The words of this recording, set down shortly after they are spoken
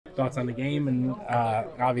Thoughts on the game, and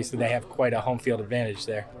obviously they have quite a home field advantage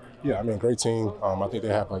there. Yeah, I mean, great team. I think they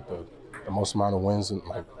have like the most amount of wins in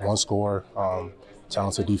like one score.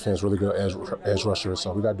 Talented defense, really good edge rusher.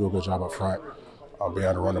 So we got to do a good job up front, being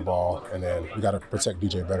able to run the ball, and then we got to protect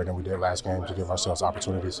DJ better than we did last game to give ourselves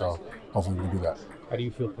opportunity. So hopefully we can do that. How do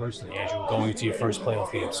you feel personally, Andrew, going into your first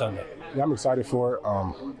playoff game Sunday? Yeah, I'm excited for it.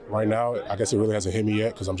 Right now, I guess it really hasn't hit me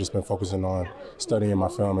yet because I'm just been focusing on studying my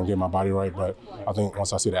film and getting my body right. But I think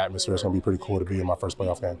once I see the atmosphere, it's going to be pretty cool to be in my first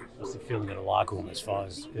playoff game. What's the feeling in the locker room as far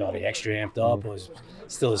as the extra amped up, or is it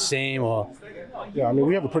still the same? Or yeah, I mean,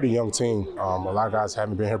 we have a pretty young team. A lot of guys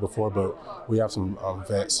haven't been here before, but we have some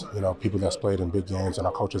vets, people that's played in big games, and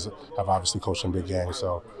our coaches have obviously coached in big games.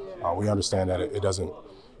 So we understand that it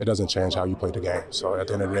doesn't change how you play the game. So at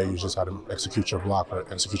the end of the day, you just have to execute your block or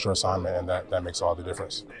execute your assignment, and that makes all the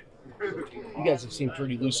difference. You guys have seemed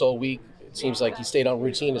pretty loose all week. It seems like you stayed on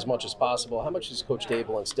routine as much as possible. How much has Coach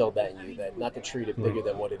Dable instilled that in you, that not to treat it bigger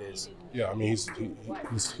than what it is? Yeah, I mean,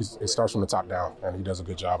 it starts from the top down, and he does a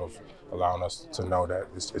good job of allowing us to know that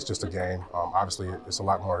it's just a game. Obviously, it's a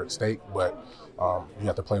lot more at stake, but you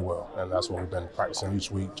have to play well, and that's what we've been practicing each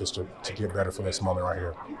week just to get better for this moment right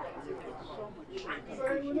here.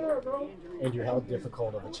 Andrew, how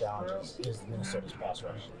difficult of a challenge is Minnesota's pass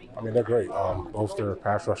rush? I mean, they're great. Both their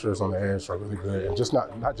pass rushers on the edge are really good, and just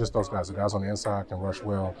not just those guys. The guys on the inside can rush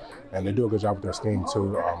well, and they do a good job with their scheme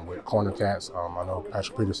too. With corner cats, I know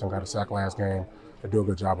Patrick Peterson got a sack last game. They do a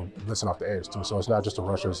good job of blitzing off the edge too. So it's not just the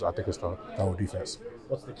rushers. I think it's the whole defense.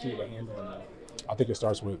 What's the key to handling that? I think it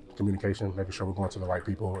starts with communication, making sure we're going to the right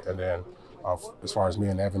people, and then as far as me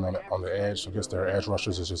and Evan on the edge, against their edge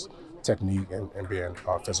rushers, is just technique and being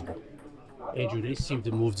physical. Andrew, they seem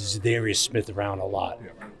to move Zadarius Smith around a lot.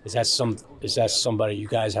 Yeah. Is that somebody you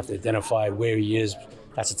guys have to identify where he is?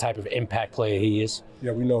 That's the type of impact player he is.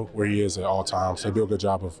 Yeah, we know where he is at all times. They do a good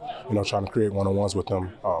job of, trying to create one-on-ones with him,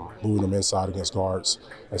 moving them inside against guards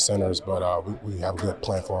and centers. But we have a good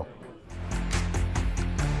plan for him.